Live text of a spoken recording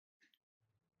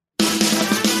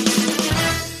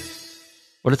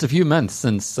Well, it's a few months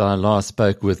since I last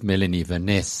spoke with Melanie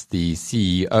Veness, the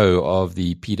CEO of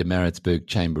the Pietermaritzburg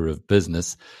Chamber of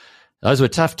Business. Those were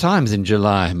tough times in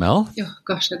July, Mel. Oh,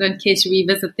 gosh, I don't care to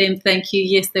revisit them. Thank you.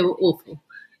 Yes, they were awful.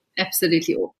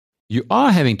 Absolutely awful. You are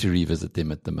having to revisit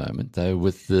them at the moment, though,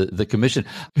 with the commission.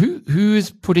 Who is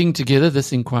putting together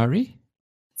this inquiry?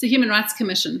 It's a Human Rights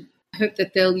Commission. I hope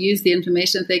that they'll use the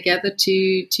information that they gather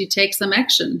to take some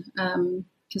action,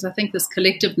 because I think this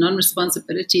collective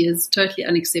non-responsibility is totally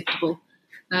unacceptable.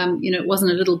 It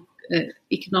wasn't a little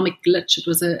economic glitch. It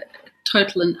was a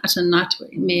total and utter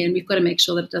nightmare, and we've got to make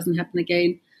sure that it doesn't happen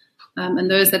again.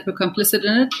 And those that were complicit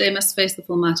in it, they must face the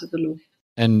full might of the law.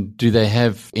 And do they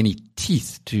have any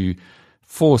teeth to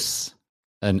force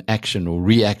an action or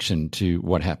reaction to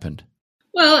what happened?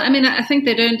 Well, I mean, I think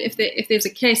they don't. If there's a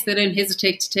case, they don't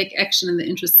hesitate to take action in the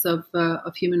interests of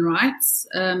human rights.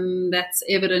 That's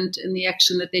evident in the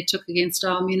action that they took against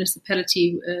our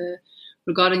municipality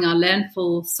regarding our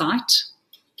landfill site.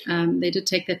 They did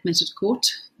take that matter to court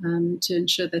to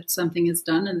ensure that something is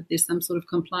done and that there's some sort of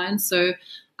compliance. So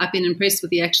I've been impressed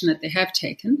with the action that they have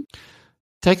taken.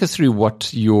 Take us through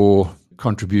what your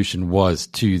contribution was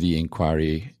to the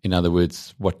inquiry. In other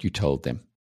words, what you told them.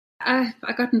 I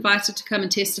got invited to come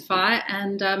and testify,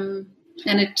 and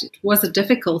it was a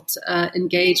difficult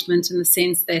engagement in the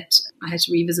sense that I had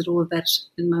to revisit all of that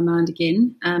in my mind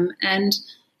again, and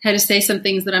had to say some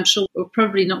things that I'm sure were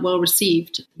probably not well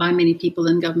received by many people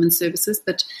in government services,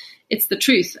 but it's the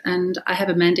truth, and I have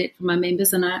a mandate for my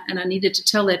members, and I needed to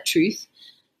tell that truth.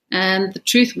 And the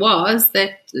truth was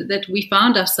that we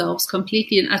found ourselves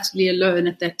completely and utterly alone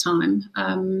at that time.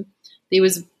 There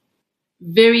was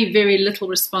very, very little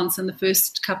response in the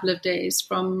first couple of days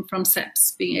from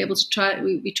SAPS, being able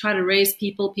to we try to raise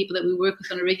people that we work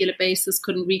with on a regular basis,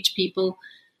 couldn't reach people.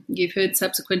 You've heard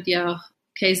subsequently our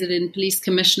KZN police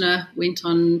commissioner went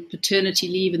on paternity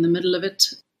leave in the middle of it.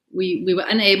 We were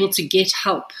unable to get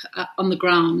help on the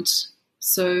ground,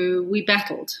 so we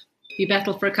battled. We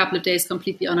battled for a couple of days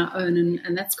completely on our own,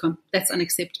 and that's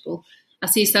unacceptable. I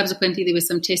see subsequently there was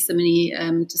some testimony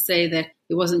to say that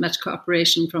there wasn't much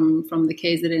cooperation from the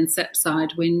KZN SAP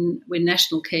side when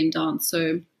National came down.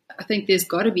 So I think there's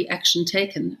got to be action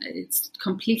taken. It's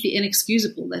completely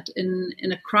inexcusable that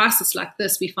in a crisis like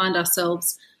this we find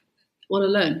ourselves all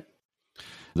alone.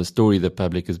 The story the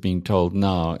public is being told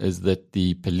now is that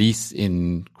the police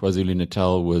in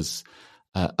KwaZulu-Natal was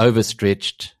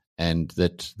overstretched, and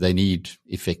that they need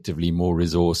effectively more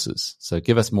resources. So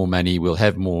give us more money, we'll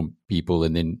have more people,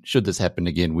 and then should this happen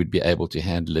again, we'd be able to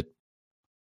handle it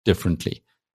differently.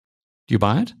 Do you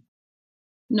buy it?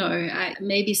 No,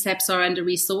 maybe SAPS are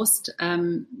under-resourced.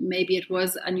 Maybe it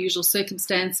was unusual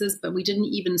circumstances, but we didn't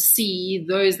even see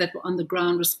those that were on the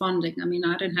ground responding. I mean,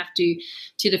 I don't have to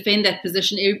defend that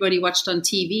position. Everybody watched on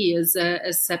TV as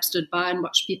SAPS stood by and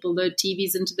watched people load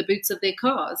TVs into the boots of their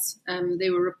cars.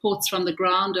 There were reports from the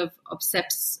ground of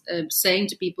SAPS saying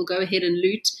to people, go ahead and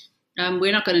loot.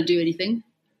 We're not going to do anything.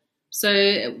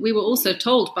 So we were also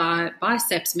told by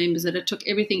SAPS members that it took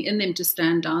everything in them to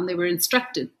stand down. They were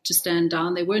instructed to stand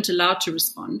down. They weren't allowed to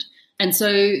respond. And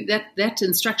so that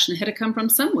instruction had to come from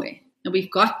somewhere. And we've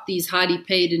got these highly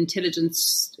paid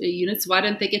intelligence units. Why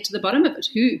don't they get to the bottom of it?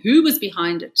 Who was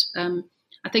behind it?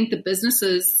 I think the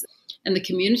businesses and the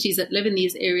communities that live in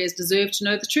these areas deserve to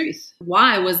know the truth.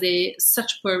 Why was there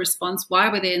such poor response? Why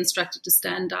were they instructed to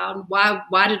stand down?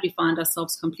 Why did we find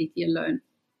ourselves completely alone?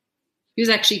 Who's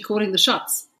actually calling the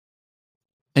shots?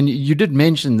 And you did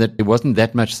mention that there wasn't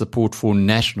that much support for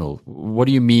National. What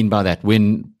do you mean by that?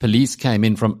 When police came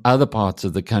in from other parts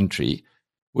of the country,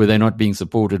 were they not being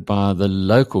supported by the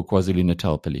local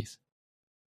KwaZulu-Natal police?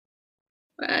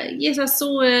 Yes, I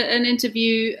saw an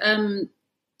interview,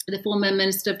 the former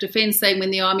Minister of Defence saying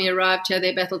when the army arrived here,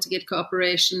 they battled to get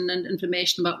cooperation and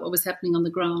information about what was happening on the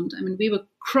ground. I mean, we were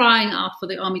crying out for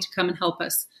the army to come and help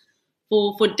us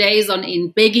for days on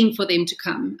end, begging for them to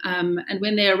come. And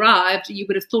when they arrived, you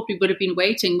would have thought we would have been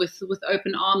waiting with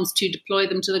open arms to deploy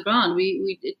them to the ground.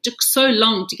 It took so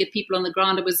long to get people on the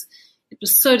ground. It was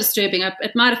so disturbing.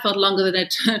 It might have felt longer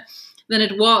than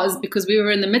it was because we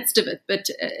were in the midst of it, but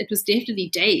it was definitely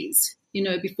days,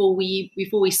 before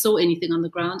we saw anything on the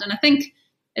ground. And I think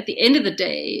at the end of the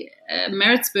day,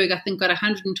 Maritzburg, I think, got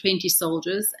 120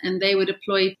 soldiers, and they were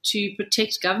deployed to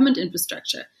protect government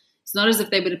infrastructure. It's not as if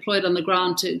they were deployed on the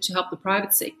ground to help the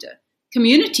private sector.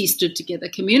 Communities stood together.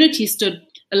 Communities stood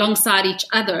alongside each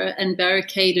other and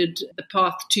barricaded the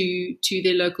path to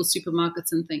their local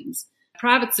supermarkets and things.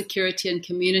 Private security and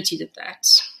community did that.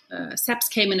 SAPS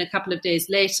came in a couple of days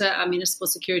later. Our municipal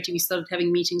security, we started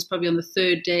having meetings probably on the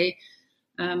third day.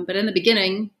 But in the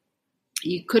beginning,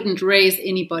 You couldn't raise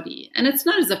anybody. And it's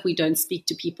not as if we don't speak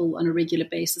to people on a regular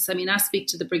basis. I mean, I speak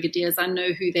to the brigadiers. I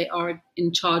know who they are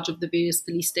in charge of the various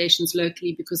police stations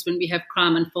locally, because when we have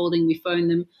crime unfolding, we phone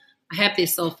them. I have their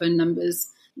cell phone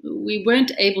numbers. We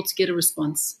weren't able to get a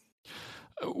response.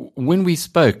 When we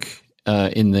spoke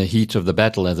in the heat of the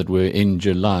battle, as it were, in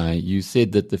July, you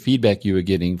said that the feedback you were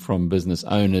getting from business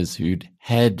owners who'd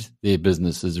had their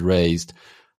businesses raised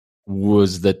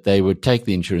was that they would take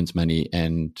the insurance money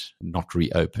and not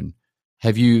reopen.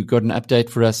 Have you got an update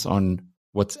for us on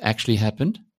what's actually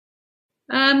happened?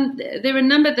 There are a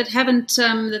number that haven't,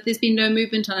 that there's been no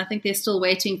movement on. I think they're still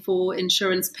waiting for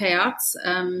insurance payouts.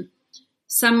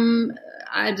 Some,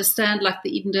 I understand, like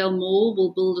the Edendale Mall,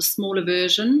 will build a smaller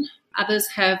version. Others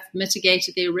have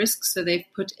mitigated their risks, so they've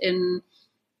put in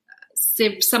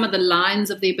some of the lines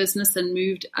of their business and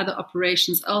moved other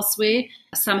operations elsewhere.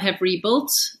 Some have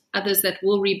rebuilt. Others that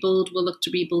will rebuild will look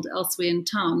to rebuild elsewhere in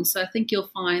town. So I think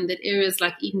you'll find that areas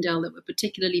like Edendale that were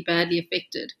particularly badly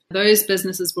affected, those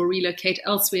businesses will relocate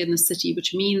elsewhere in the city,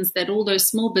 which means that all those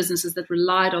small businesses that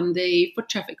relied on the foot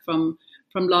traffic from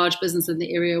large business in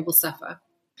the area will suffer.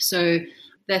 So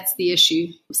that's the issue.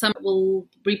 Some will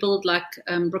rebuild, like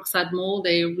Brookside Mall.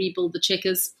 They rebuild the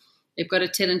Checkers. They've got a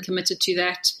tenant committed to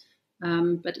that.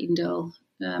 But Edendale,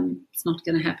 it's not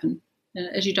going to happen.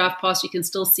 As you drive past, you can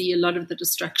still see a lot of the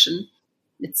destruction.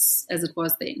 It's as it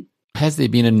was then. Has there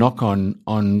been a knock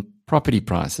on property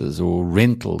prices or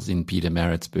rentals in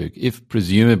Pietermaritzburg? If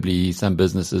presumably some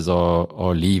businesses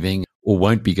are leaving or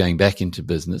won't be going back into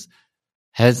business,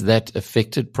 has that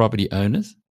affected property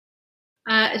owners?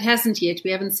 It hasn't yet.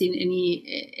 We haven't seen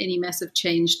any massive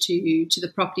change to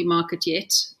the property market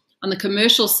yet. On the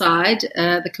commercial side,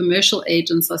 the commercial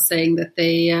agents are saying that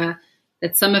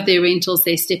that some of their rentals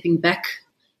they're stepping back.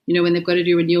 You know, when they've got to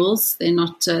do renewals, they're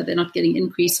not getting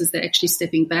increases. They're actually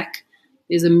stepping back.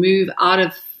 There's a move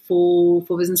for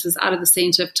businesses out of the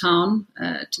centre of town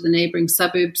to the neighbouring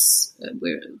suburbs,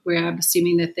 where I'm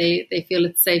assuming that they feel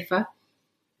it's safer.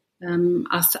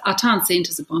 Our town centre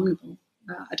is abominable.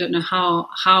 I don't know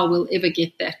how we'll ever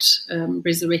get that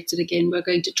resurrected again. We're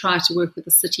going to try to work with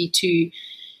the city to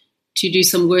do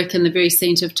some work in the very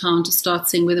centre of town to start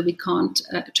seeing whether we can't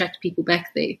attract people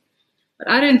back there. But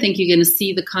I don't think you're going to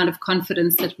see the kind of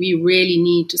confidence that we really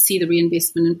need to see the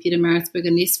reinvestment in Pietermaritzburg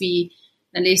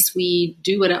unless we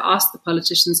do what I ask the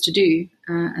politicians to do,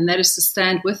 and that is to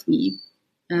stand with me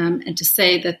and to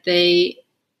say that they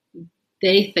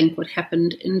think what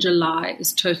happened in July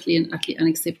is totally and utterly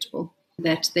unacceptable,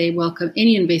 that they welcome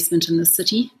any investment in the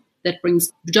city that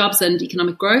brings jobs and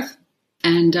economic growth,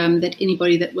 and that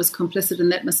anybody that was complicit in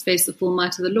that must face the full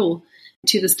might of the law.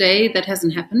 To this day, that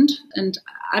hasn't happened, and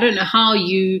I don't know how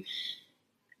you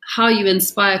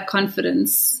inspire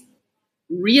confidence,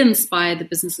 re-inspire the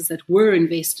businesses that were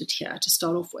invested here to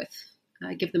start off with,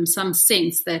 give them some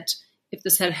sense that if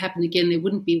this had happened again, they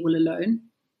wouldn't be all alone.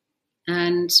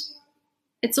 And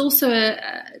it's also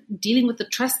dealing with the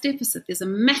trust deficit. There's a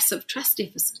massive trust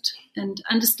deficit, and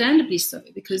understandably so,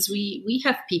 because we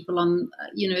have people on,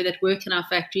 that work in our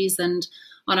factories and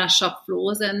on our shop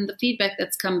floors, and the feedback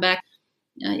that's come back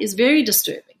is very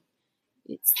disturbing.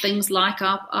 It's things like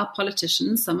our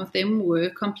politicians, some of them were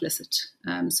complicit.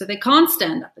 So they can't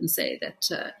stand up and say that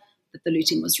the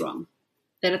looting was wrong.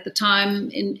 That at the time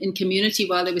in community,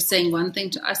 while they were saying one thing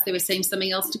to us, they were saying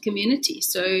something else to community.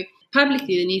 So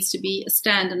publicly, there needs to be a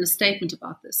stand and a statement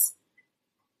about this.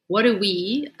 What do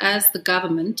we, as the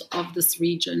government of this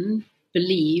region,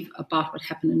 believe about what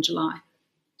happened in July?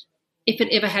 If it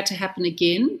ever had to happen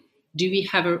again, do we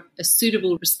have a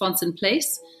suitable response in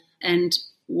place? And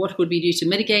what would we do to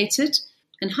mitigate it?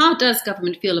 And how does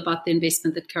government feel about the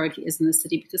investment that currently is in the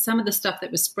city? Because some of the stuff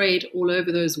that was sprayed all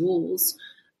over those walls,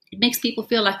 it makes people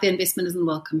feel like the investment isn't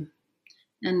welcome.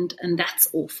 And that's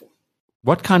awful.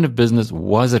 What kind of business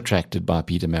was attracted by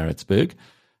Pietermaritzburg,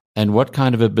 and what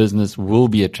kind of a business will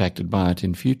be attracted by it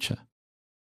in future?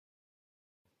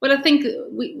 Well, I think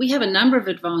we have a number of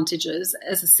advantages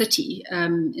as a city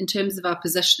in terms of our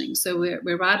positioning. So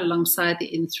we're right alongside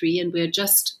the N3, and we're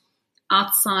just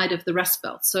outside of the Rust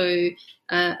Belt. So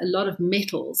a lot of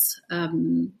metal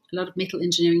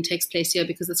engineering takes place here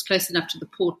because it's close enough to the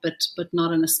port, but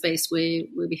not in a space where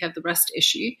we have the rust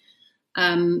issue.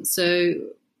 So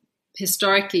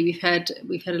historically,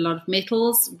 we've had a lot of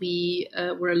metals. We're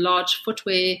a large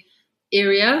footwear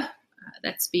area.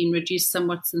 That's been reduced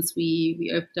somewhat since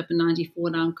we opened up in 94.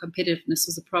 Now competitiveness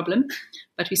was a problem,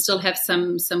 but we still have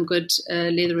some good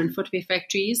leather and footwear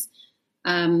factories.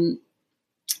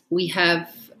 We have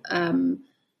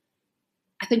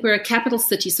I think we're a capital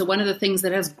city, so one of the things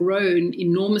that has grown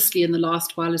enormously in the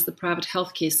last while is the private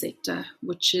healthcare sector,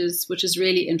 which is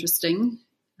really interesting.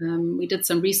 We did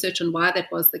some research on why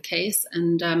that was the case,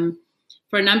 and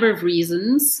for a number of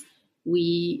reasons,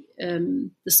 we,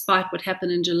 despite what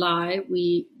happened in July,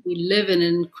 we live in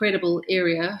an incredible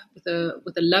area with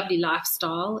a lovely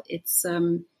lifestyle. It's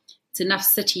enough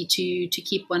city to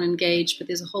keep one engaged, but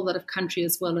there's a whole lot of country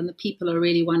as well, and the people are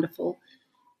really wonderful.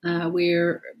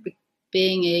 We're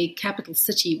being a capital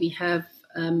city, we have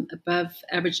above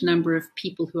average number of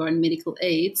people who are in medical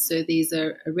aid. So there's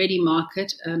a ready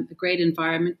market, a great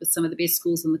environment with some of the best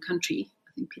schools in the country.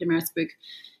 I think Pietermaritzburg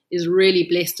is really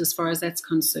blessed as far as that's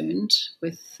concerned,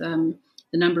 with the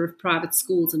number of private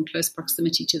schools in close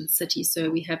proximity to the city. So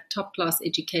we have top-class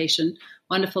education,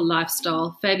 wonderful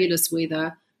lifestyle, fabulous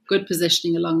weather, good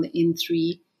positioning along the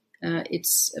N3.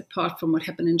 It's, apart from what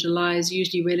happened in July, is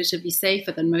usually relatively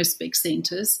safer than most big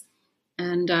centres.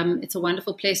 And it's a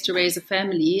wonderful place to raise a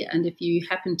family. And if you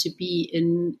happen to be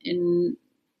in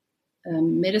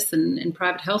medicine, in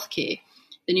private healthcare,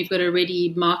 then you've got a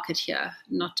ready market here,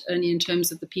 not only in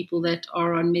terms of the people that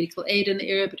are on medical aid in the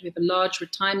area, but we have a large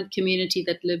retirement community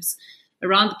that lives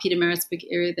around the Pietermaritzburg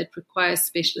area that requires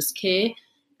specialist care.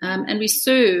 And we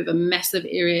serve a massive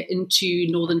area into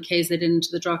northern KZN, into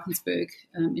the Drakensberg,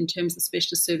 in terms of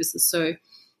specialist services. So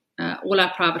all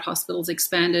our private hospitals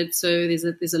expanded, so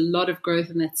there's a lot of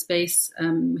growth in that space.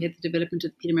 We had the development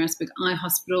of the Pietermaritzburg Eye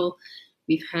Hospital.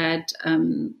 We've had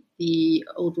the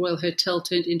Old Royal Hotel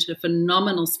turned into a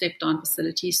phenomenal step-down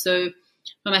facility. So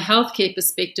from a healthcare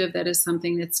perspective, that is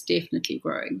something that's definitely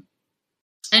growing.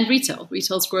 And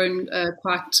retail's grown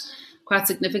quite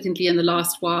significantly in the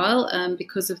last while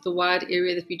because of the wide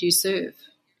area that we do serve.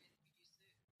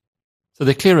 So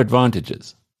there are clear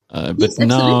advantages. But yes,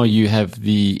 now you have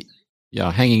the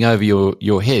hanging over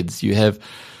your heads. You have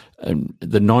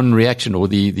the non-reaction or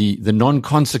the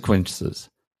non-consequences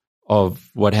of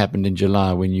what happened in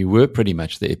July, when you were pretty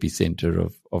much the epicenter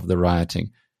of the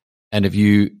rioting. And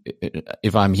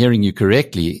if I'm hearing you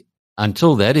correctly,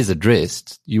 until that is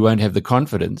addressed, you won't have the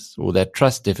confidence or that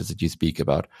trust deficit you speak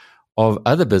about of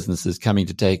other businesses coming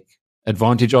to take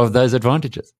advantage of those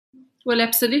advantages. Well,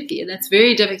 absolutely. And it's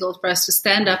very difficult for us to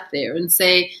stand up there and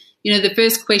say, the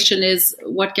first question is,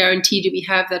 what guarantee do we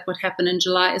have that what happened in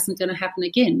July isn't going to happen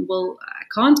again? Well, I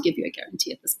can't give you a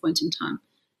guarantee at this point in time.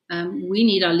 We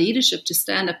need our leadership to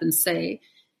stand up and say,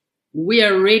 we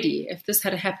are ready. If this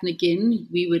had to happen again,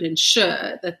 we would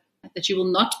ensure that you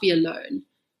will not be alone,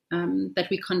 that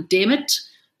we condemn it,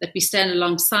 that we stand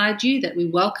alongside you, that we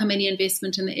welcome any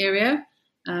investment in the area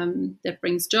that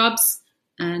brings jobs.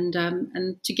 And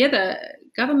together,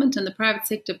 government and the private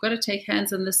sector have got to take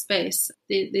hands in this space.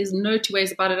 There's no two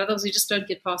ways about it. Otherwise, we just don't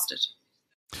get past it.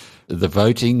 The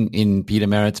voting in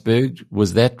Pietermaritzburg,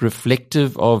 was that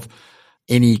reflective of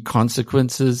any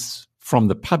consequences from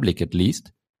the public, at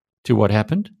least, to what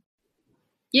happened?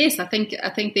 Yes, I think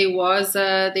there was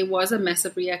a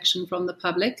massive reaction from the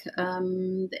public.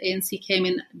 The ANC came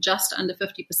in just under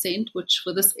 50%, which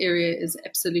for this area is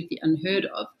absolutely unheard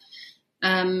of.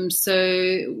 So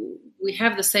we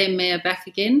have the same mayor back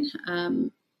again,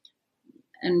 and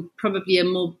probably a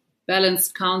more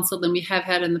balanced council than we have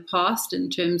had in the past in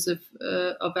terms of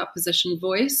opposition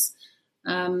voice.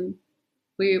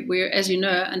 We're, as you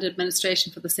know, under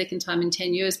administration for the second time in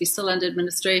 10 years. We're still under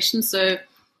administration, so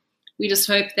we just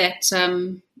hope that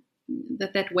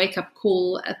that wake-up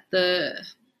call at the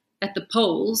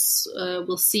polls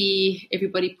will see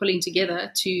everybody pulling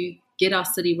together to get our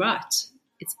city right.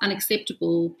 It's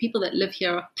unacceptable. People that live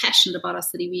here are passionate about our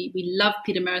city. We love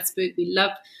Pietermaritzburg. We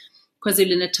love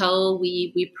KwaZulu-Natal.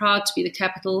 We're proud to be the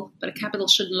capital, but a capital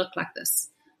shouldn't look like this.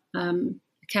 A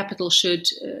capital should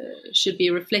be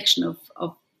a reflection of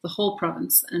the whole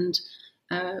province, and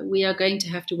we are going to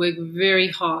have to work very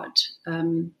hard,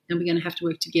 and we're going to have to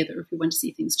work together if we want to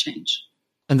see things change.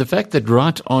 And the fact that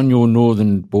right on your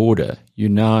northern border, you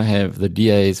now have the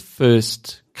DA's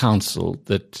first council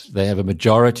that they have a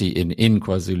majority in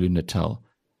KwaZulu-Natal.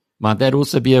 Might that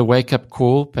also be a wake-up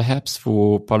call, perhaps,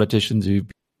 for politicians who...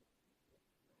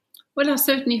 Well, I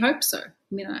certainly hope so.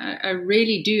 I mean, I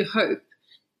really do hope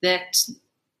that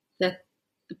the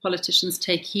politicians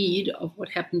take heed of what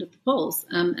happened at the polls.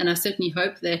 And I certainly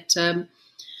hope that a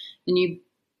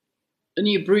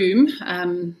new broom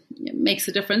makes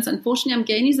a difference. Unfortunately,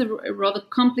 Umgeni is a rather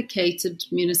complicated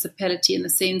municipality in the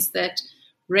sense that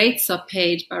rates are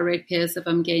paid by ratepayers of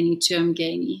Umgeni to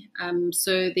Umgeni.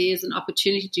 So there's an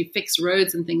opportunity to fix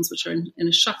roads and things which are in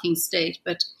a shocking state,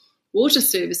 but water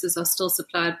services are still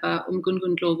supplied by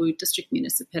District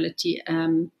Municipality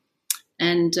and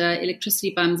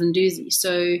electricity by Mzanduzi.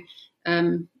 So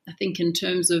I think in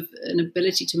terms of an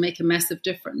ability to make a massive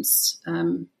difference,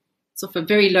 it's off a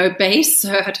very low base,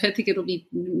 so I don't think it'll be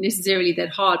necessarily that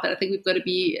hard, but I think we've got to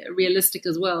be realistic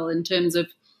as well in terms of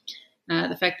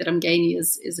the fact that Umgeni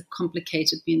is a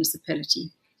complicated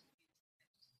municipality.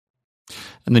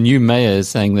 And the new mayor is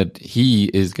saying that he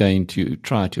is going to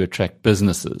try to attract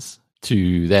businesses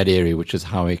to that area, which is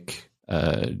Howick,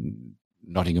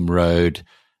 Nottingham Road,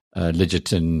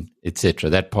 Lidgerton, etc.,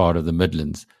 that part of the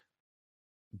Midlands.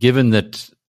 Given that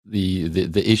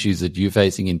the issues that you're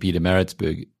facing in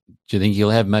Pietermaritzburg, do you think he'll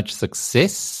have much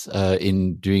success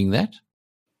in doing that?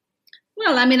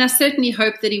 Well, I mean, I certainly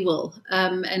hope that he will,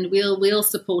 and we'll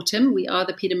support him. We are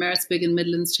the Pietermaritzburg and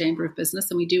Midlands Chamber of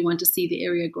Business, and we do want to see the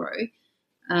area grow.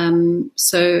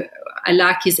 So I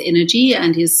like his energy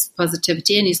and his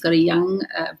positivity, and he's got a young,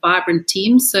 vibrant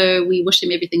team. So we wish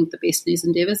him everything of the best in his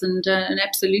endeavours, and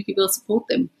absolutely we'll support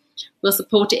them. We'll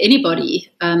support anybody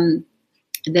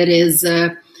that is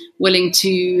willing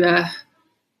to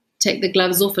take the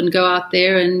gloves off and go out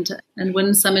there and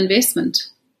win some investment.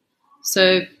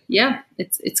 So yeah,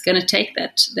 it's going to take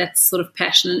that sort of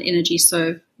passion and energy.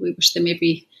 So we wish them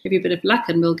every bit of luck,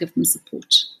 and we'll give them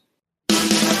support.